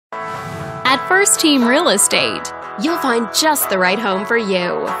At First Team Real Estate, you'll find just the right home for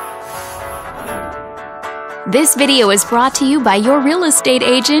you. This video is brought to you by your real estate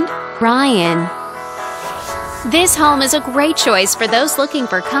agent, Ryan. This home is a great choice for those looking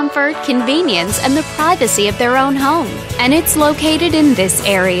for comfort, convenience, and the privacy of their own home, and it's located in this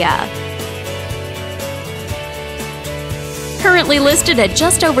area. Currently listed at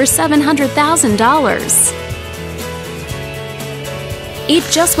just over $700,000. It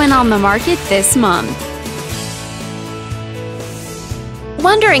just went on the market this month.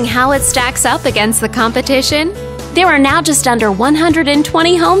 Wondering how it stacks up against the competition? There are now just under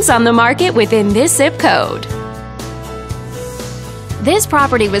 120 homes on the market within this zip code. This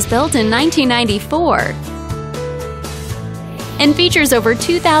property was built in 1994 and features over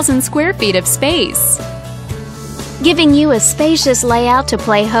 2,000 square feet of space, giving you a spacious layout to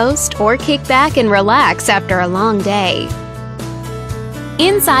play host or kick back and relax after a long day.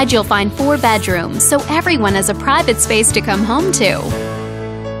 Inside, you'll find 4 bedrooms, so everyone has a private space to come home to,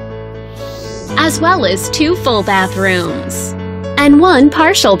 as well as 2 full bathrooms and 1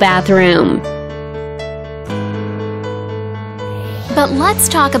 partial bathroom. But let's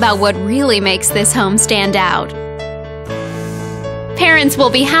talk about what really makes this home stand out. Parents will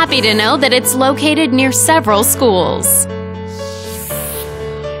be happy to know that it's located near several schools.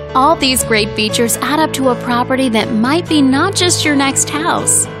 All these great features add up to a property that might be not just your next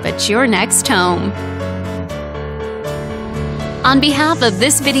house, but your next home. On behalf of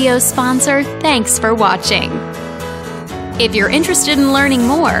this video's sponsor, thanks for watching. If you're interested in learning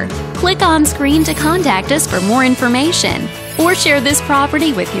more, click on screen to contact us for more information or share this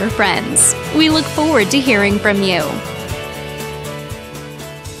property with your friends. We look forward to hearing from you.